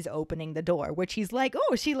as he's opening the door, which he's like,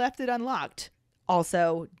 oh, she left it unlocked.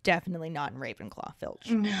 Also, definitely not in Ravenclaw, Filch.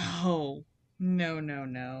 No.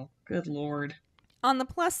 No. Good Lord. On the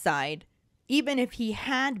plus side, even if he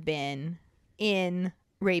had been in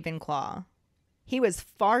Ravenclaw, he was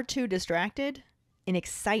far too distracted in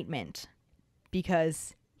excitement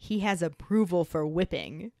because he has approval for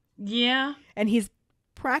whipping. Yeah. And he's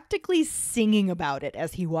practically singing about it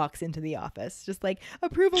as he walks into the office. Just like,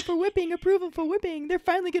 approval for whipping, approval for whipping. They're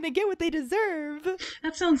finally going to get what they deserve.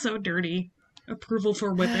 That sounds so dirty. Approval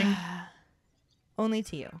for whipping. Only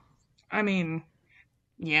to you. I mean,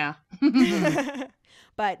 yeah.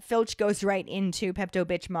 But Filch goes right into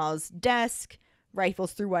Pepto-Bismol's desk,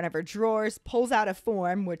 rifles through one of her drawers, pulls out a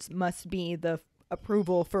form, which must be the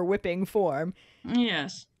approval for whipping form.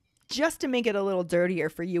 Yes. Just to make it a little dirtier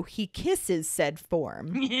for you, he kisses said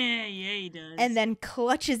form. Yeah, he does. And then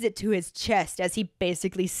clutches it to his chest as he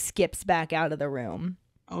basically skips back out of the room.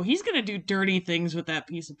 Oh, he's gonna do dirty things with that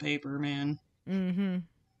piece of paper, man. Mm-hmm.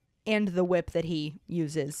 And the whip that he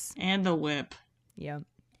uses. And the whip. Yep.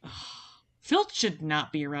 Filch should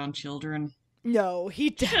not be around children. No, he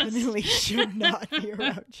definitely should not be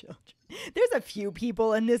around children. There's a few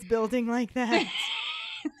people in this building like that.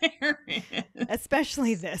 There is.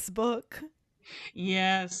 Especially this book.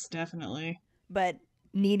 Yes, definitely. But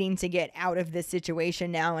needing to get out of this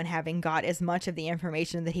situation now and having got as much of the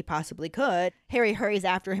information that he possibly could, Harry hurries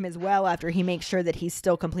after him as well after he makes sure that he's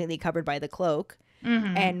still completely covered by the cloak.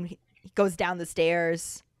 And he goes down the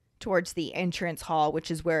stairs towards the entrance hall,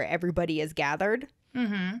 which is where everybody is gathered,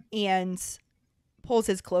 and pulls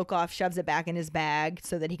his cloak off, shoves it back in his bag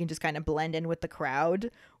so that he can just kind of blend in with the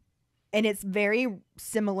crowd. And it's very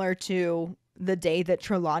similar to the day that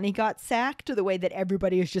Trelawney got sacked, the way that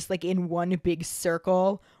everybody is just like in one big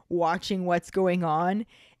circle watching what's going on,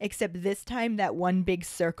 except this time that one big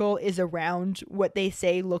circle is around what they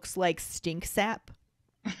say looks like stink sap.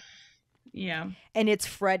 Yeah. And it's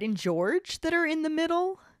Fred and George that are in the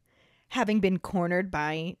middle, having been cornered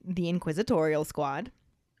by the Inquisitorial Squad.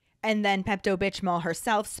 And then Pepto-Bismol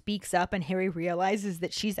herself speaks up and Harry realizes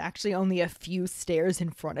that she's actually only a few stairs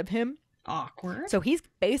in front of him. Awkward. So he's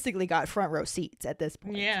basically got front row seats at this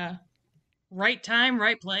point. Yeah. Right time,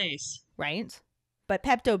 right place. Right? But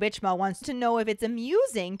Pepto-Bismol wants to know if it's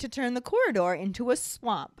amusing to turn the corridor into a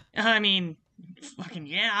swamp. I mean, fucking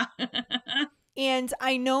yeah. And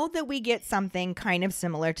I know that we get something kind of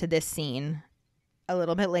similar to this scene a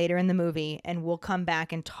little bit later in the movie, and we'll come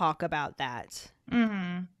back and talk about that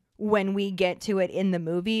when we get to it in the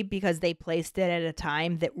movie, because they placed it at a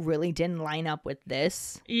time that really didn't line up with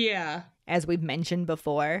this. Yeah. As we've mentioned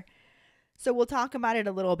before. So we'll talk about it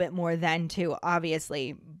a little bit more then too,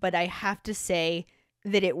 obviously. But I have to say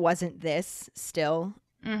that it wasn't this still.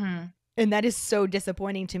 And that is so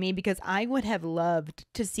disappointing to me because I would have loved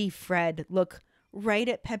to see Fred look right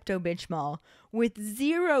at Pepto-Bismol with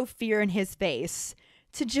zero fear in his face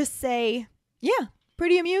to just say, yeah,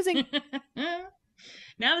 pretty amusing.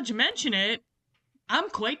 Now that you mention it, I'm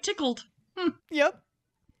quite tickled. Yep.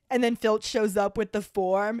 And then Filch shows up with the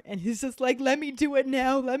form and he's just like, let me do it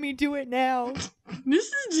now. Let me do it now. This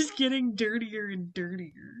is just getting dirtier and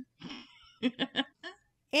dirtier.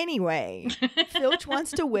 Anyway, Filch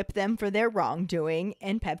wants to whip them for their wrongdoing,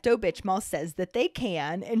 and Pepto-Bismol says that they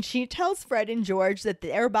can, and she tells Fred and George that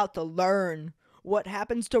they're about to learn what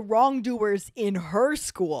happens to wrongdoers in her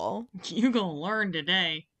school. You gonna learn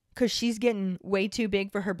today. Because she's getting way too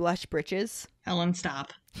big for her blush britches. Ellen,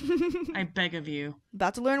 stop. I beg of you.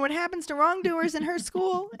 About to learn what happens to wrongdoers in her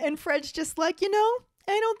school, and Fred's just like, I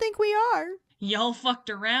don't think we are. Y'all fucked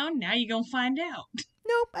around, now you gonna find out.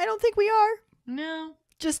 Nope, I don't think we are. No.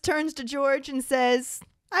 Just turns to George and says,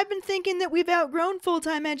 I've been thinking that we've outgrown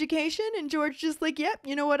full-time education. And George just like, yep,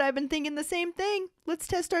 you know what? I've been thinking the same thing. Let's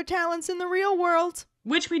test our talents in the real world.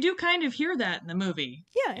 Which we do kind of hear that in the movie.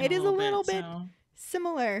 Yeah, it is a little bit so...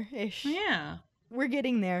 similar-ish. Yeah. We're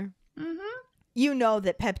getting there. Mm-hmm. You know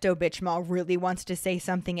that Pepto-Bismol really wants to say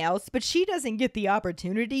something else, but she doesn't get the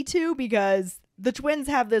opportunity to because the twins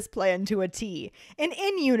have this plan to a T. And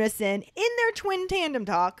in unison, in their twin tandem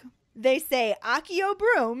talk, they say Accio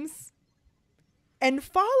brooms, and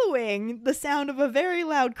following the sound of a very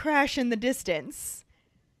loud crash in the distance,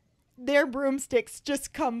 their broomsticks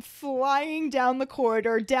just come flying down the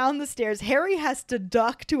corridor, down the stairs. Harry has to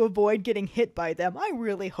duck to avoid getting hit by them. I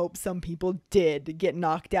really hope some people did get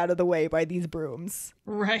knocked out of the way by these brooms.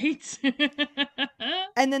 Right?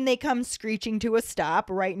 And then they come screeching to a stop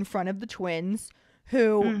right in front of the twins,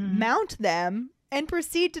 who mount them and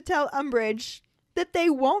proceed to tell Umbridge that they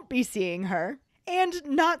won't be seeing her and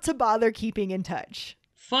not to bother keeping in touch.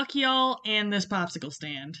 Fuck y'all and this popsicle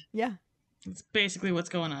stand. Yeah. That's basically what's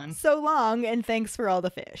going on. So long, and thanks for all the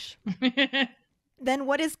fish. Then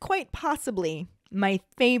what is quite possibly my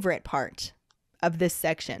favorite part of this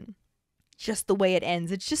section, just the way it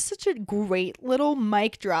ends. It's just such a great little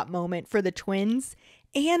mic drop moment for the twins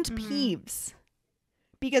and Peeves.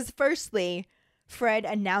 Because firstly, Fred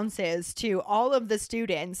announces to all of the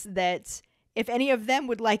students that if any of them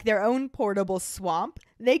would like their own portable swamp,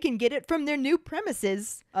 they can get it from their new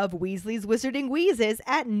premises of Weasley's Wizarding Wheezes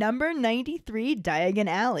at number 93 Diagon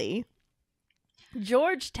Alley.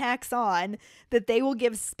 George tacks on that they will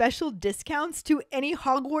give special discounts to any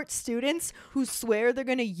Hogwarts students who swear they're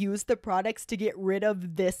going to use the products to get rid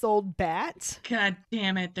of this old bat. God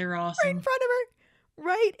damn it, they're awesome. Right in front of her.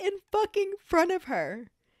 Right in fucking front of her.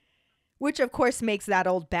 Which, of course, makes that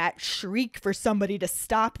old bat shriek for somebody to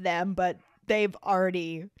stop them, but they've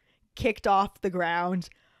already kicked off the ground.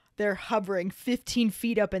 They're hovering 15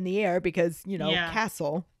 feet up in the air because,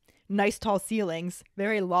 castle. Nice tall ceilings.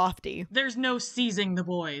 Very lofty. There's no seizing the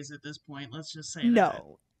boys at this point. Let's just say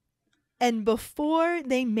No. And before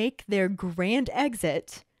they make their grand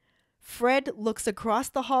exit, Fred looks across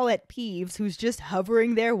the hall at Peeves, who's just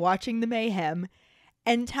hovering there watching the mayhem,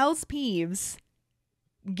 and tells Peeves,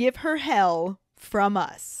 "Give her hell from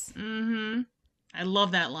us." Mm-hmm. I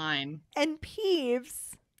love that line. And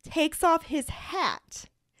Peeves takes off his hat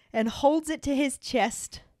and holds it to his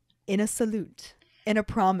chest in a salute, in a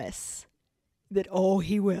promise that,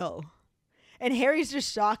 he will. And Harry's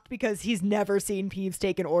just shocked because he's never seen Peeves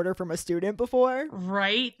take an order from a student before.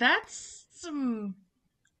 Right? That's some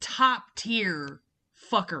top tier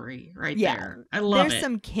fuckery right there. I love it. There's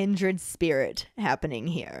some kindred spirit happening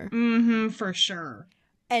here. Mm-hmm, for sure.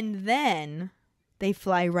 And then they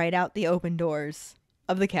fly right out the open doors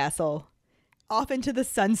of the castle, off into the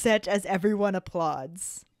sunset as everyone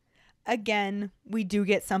applauds. Again, we do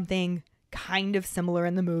get something kind of similar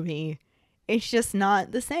in the movie. It's just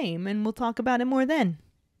not the same, and we'll talk about it more then.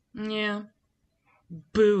 Yeah.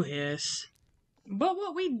 Boo hiss. But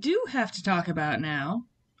what we do have to talk about now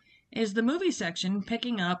is the movie section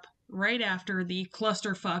picking up right after the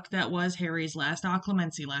clusterfuck that was Harry's last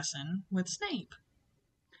occlumency lesson with Snape.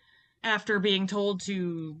 After being told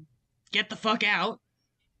to get the fuck out,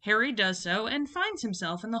 Harry does so and finds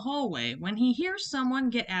himself in the hallway when he hears someone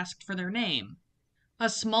get asked for their name. A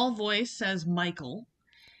small voice says Michael,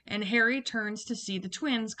 and Harry turns to see the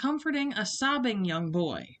twins comforting a sobbing young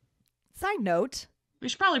boy. Side note. We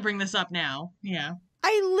should probably bring this up now. Yeah.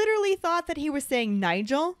 I literally thought that he was saying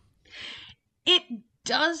Nigel. It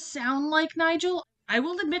does sound like Nigel. I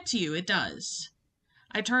will admit to you, it does.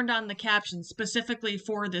 I turned on the captions specifically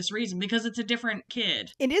for this reason, because it's a different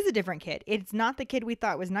kid. It is a different kid. It's not the kid we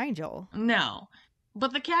thought was Nigel. No.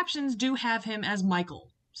 But the captions do have him as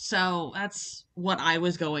Michael. So that's what I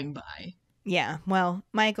was going by. Yeah, well,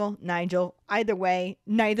 Michael, Nigel, either way,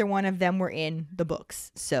 neither one of them were in the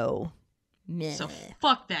books. So, meh. So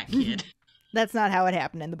fuck that kid. That's not how it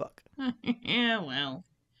happened in the book. Yeah, well.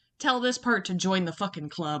 Tell this part to join the fucking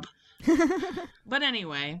club. But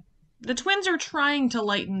anyway, the twins are trying to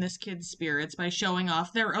lighten this kid's spirits by showing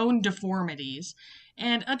off their own deformities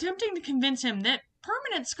and attempting to convince him that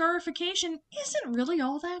permanent scarification isn't really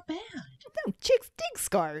all that bad. No, chicks dig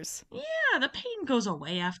scars. Yeah, the pain goes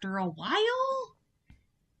away after a while.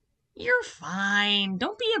 You're fine.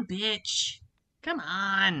 Don't be a bitch. Come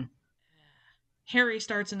on. Harry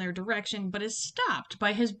starts in their direction, but is stopped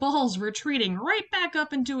by his balls retreating right back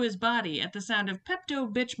up into his body at the sound of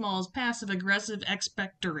Pepto-Bitchmol's passive-aggressive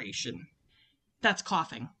expectoration. That's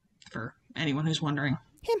coughing, for anyone who's wondering.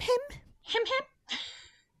 Him. Him.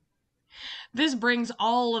 This brings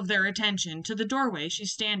all of their attention to the doorway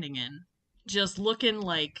she's standing in, just looking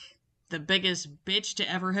like the biggest bitch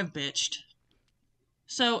to ever have bitched.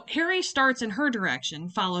 So Harry starts in her direction,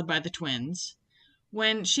 followed by the twins,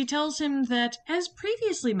 when she tells him that, as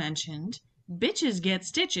previously mentioned, bitches get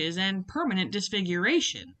stitches and permanent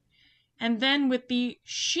disfiguration. And then, with the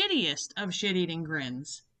shittiest of shit-eating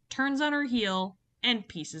grins, turns on her heel and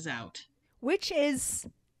pieces out. Which is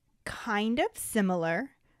kind of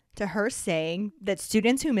similar to her saying that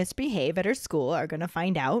students who misbehave at her school are going to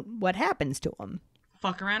find out what happens to them.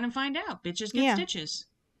 Fuck around and find out. Bitches get stitches.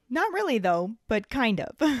 Not really, though, but kind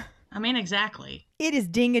of. I mean, exactly. It is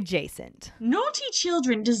ding adjacent. Naughty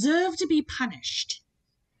children deserve to be punished.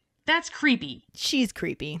 That's creepy. She's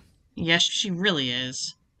creepy. Yes, she really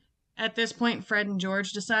is. At this point, Fred and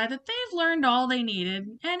George decide that they've learned all they needed,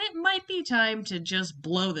 and it might be time to just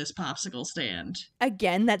blow this popsicle stand.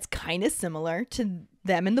 Again, that's kind of similar to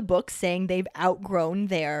them in the book saying they've outgrown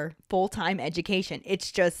their full-time education.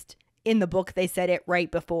 It's just, in the book, they said it right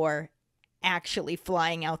before actually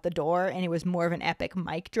flying out the door, and it was more of an epic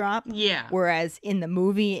mic drop. Yeah. Whereas in the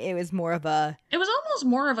movie, it was more of a... It was almost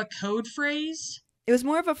more of a code phrase. It was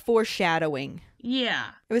more of a foreshadowing. Yeah.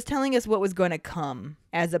 It was telling us what was going to come,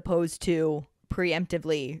 as opposed to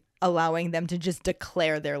preemptively allowing them to just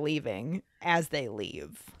declare they're leaving as they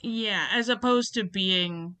leave. Yeah, as opposed to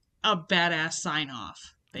being a badass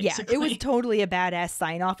sign-off, basically. Yeah, it was totally a badass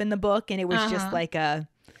sign-off in the book, and it was just like a,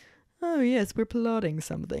 oh yes, we're plotting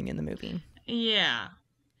something in the movie. Yeah.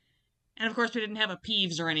 And of course we didn't have a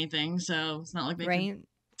Peeves or anything, so it's not like they could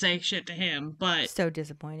say shit to him, but... So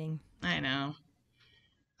disappointing. I know.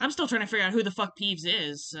 I'm still trying to figure out who the fuck Peeves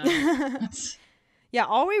is, so... Yeah,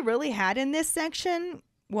 all we really had in this section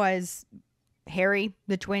was Harry,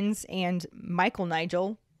 the twins, and Michael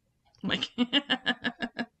Nigel. Like...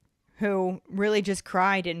 who really just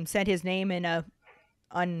cried and said his name in a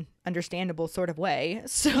ununderstandable sort of way.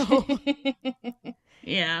 So...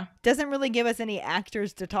 Yeah. Doesn't really give us any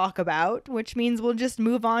actors to talk about, which means we'll just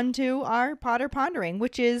move on to our Potter Pondering,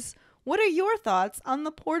 which is, what are your thoughts on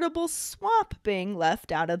the portable swamp being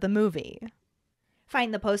left out of the movie?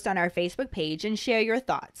 Find the post on our Facebook page and share your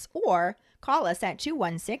thoughts, or call us at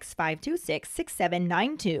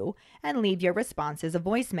 216-526-6792 and leave your response as a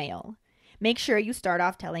voicemail. Make sure you start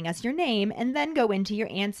off telling us your name and then go into your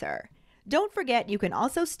answer. Don't forget you can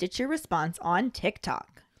also stitch your response on TikTok.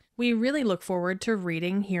 We really look forward to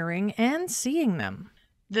reading, hearing, and seeing them.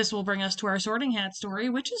 This will bring us to our Sorting Hat story,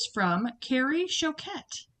 which is from Carrie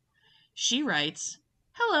Choquette. She writes,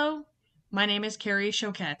 "Hello, my name is Carrie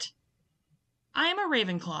Choquette. I am a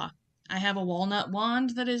Ravenclaw. I have a walnut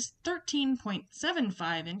wand that is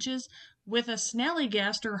 13.75 inches with a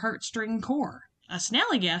snallygaster heartstring core. A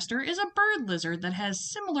snallygaster is a bird lizard that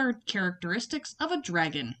has similar characteristics of a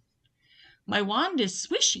dragon. My wand is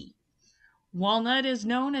swishy. Walnut is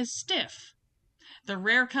known as stiff. The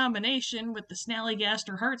rare combination with the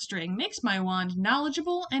snallygaster heartstring makes my wand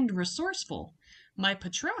knowledgeable and resourceful. My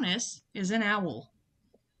Patronus is an owl."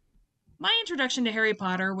 My introduction to Harry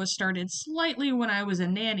Potter was started slightly when I was a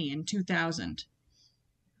nanny in 2000.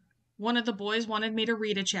 One of the boys wanted me to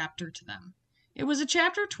read a chapter to them. It was a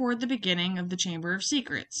chapter toward the beginning of the Chamber of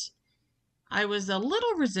Secrets. I was a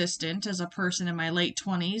little resistant as a person in my late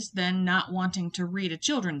 20s, then not wanting to read a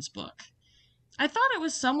children's book. I thought it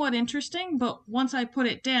was somewhat interesting, but once I put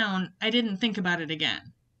it down, I didn't think about it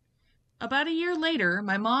again. About a year later,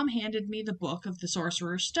 my mom handed me the book of the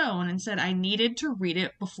Sorcerer's Stone and said I needed to read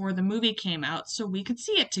it before the movie came out so we could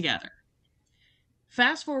see it together.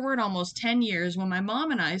 Fast forward almost 10 years when my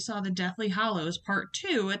mom and I saw The Deathly Hallows Part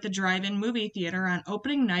 2 at the drive-in movie theater on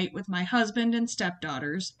opening night with my husband and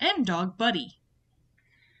stepdaughters and dog Buddy.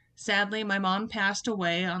 Sadly, my mom passed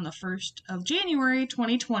away on the 1st of January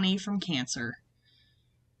 2020 from cancer.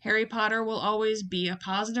 Harry Potter will always be a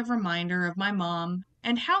positive reminder of my mom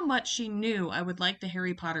and how much she knew I would like the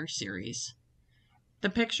Harry Potter series. The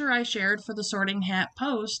picture I shared for the Sorting Hat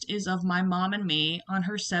post is of my mom and me on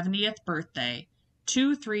her 70th birthday,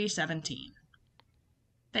 2/3/17.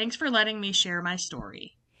 Thanks for letting me share my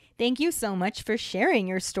story. Thank you so much for sharing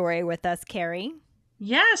your story with us, Carrie.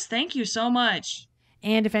 Yes, thank you so much.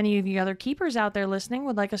 And if any of you other keepers out there listening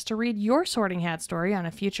would like us to read your Sorting Hat story on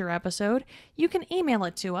a future episode, you can email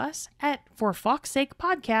it to us at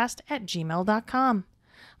forfawkesakepodcast@gmail.com.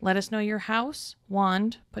 Let us know your house,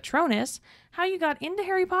 wand, Patronus, how you got into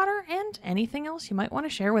Harry Potter, and anything else you might want to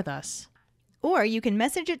share with us. Or you can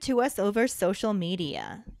message it to us over social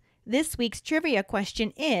media. This week's trivia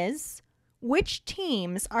question is, which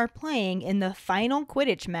teams are playing in the final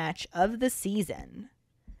Quidditch match of the season?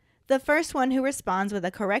 The first one who responds with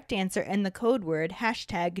a correct answer and the code word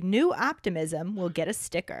 #NewOptimism will get a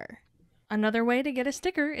sticker. Another way to get a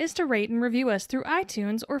sticker is to rate and review us through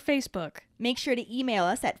iTunes or Facebook. Make sure to email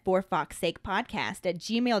us at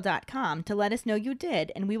forfawkesakepodcast@gmail.com to let us know you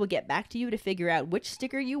did, and we will get back to you to figure out which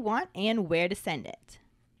sticker you want and where to send it.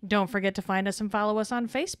 Don't forget to find us and follow us on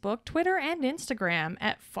Facebook, Twitter, and Instagram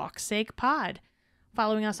at FawkesSakePod.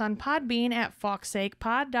 Following us on Podbean at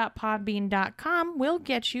fawkesakepod.podbean.com will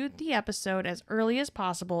get you the episode as early as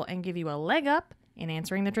possible and give you a leg up in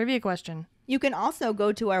answering the trivia question. You can also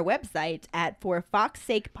go to our website at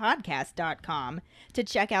forfawkesakepodcast.com to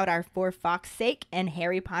check out our For Fawkes Sake and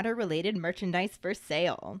Harry Potter related merchandise for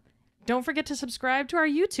sale. Don't forget to subscribe to our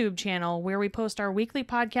YouTube channel where we post our weekly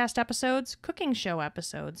podcast episodes, cooking show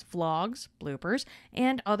episodes, vlogs, bloopers,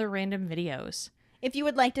 and other random videos. If you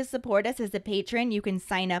would like to support us as a patron, you can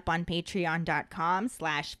sign up on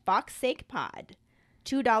patreon.com/FawkesSakePod.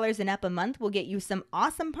 $2 and up a month will get you some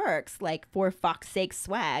awesome perks like For Fawkes Sake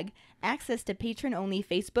swag, access to patron-only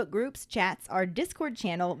Facebook groups, chats, our Discord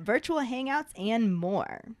channel, virtual hangouts, and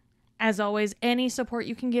more. As always, any support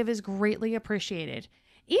you can give is greatly appreciated,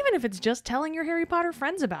 even if it's just telling your Harry Potter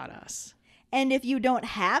friends about us. And if you don't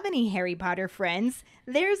have any Harry Potter friends,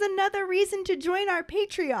 there's another reason to join our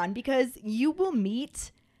Patreon, because you will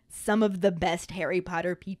meet some of the best Harry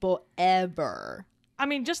Potter people ever. I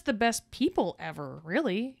mean, just the best people ever,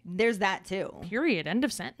 really. There's that too. Period. End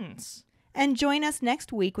of sentence. And join us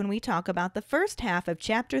next week when we talk about the first half of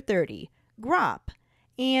Chapter 30, Grop,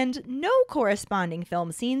 and no corresponding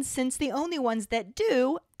film scenes, since the only ones that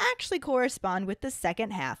do actually correspond with the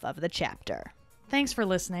second half of the chapter. Thanks for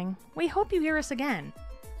listening. We hope you hear us again.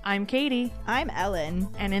 I'm Katie. I'm Ellen.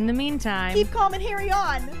 And in the meantime... keep calm and Harry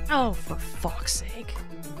on! Oh, for fuck's sake.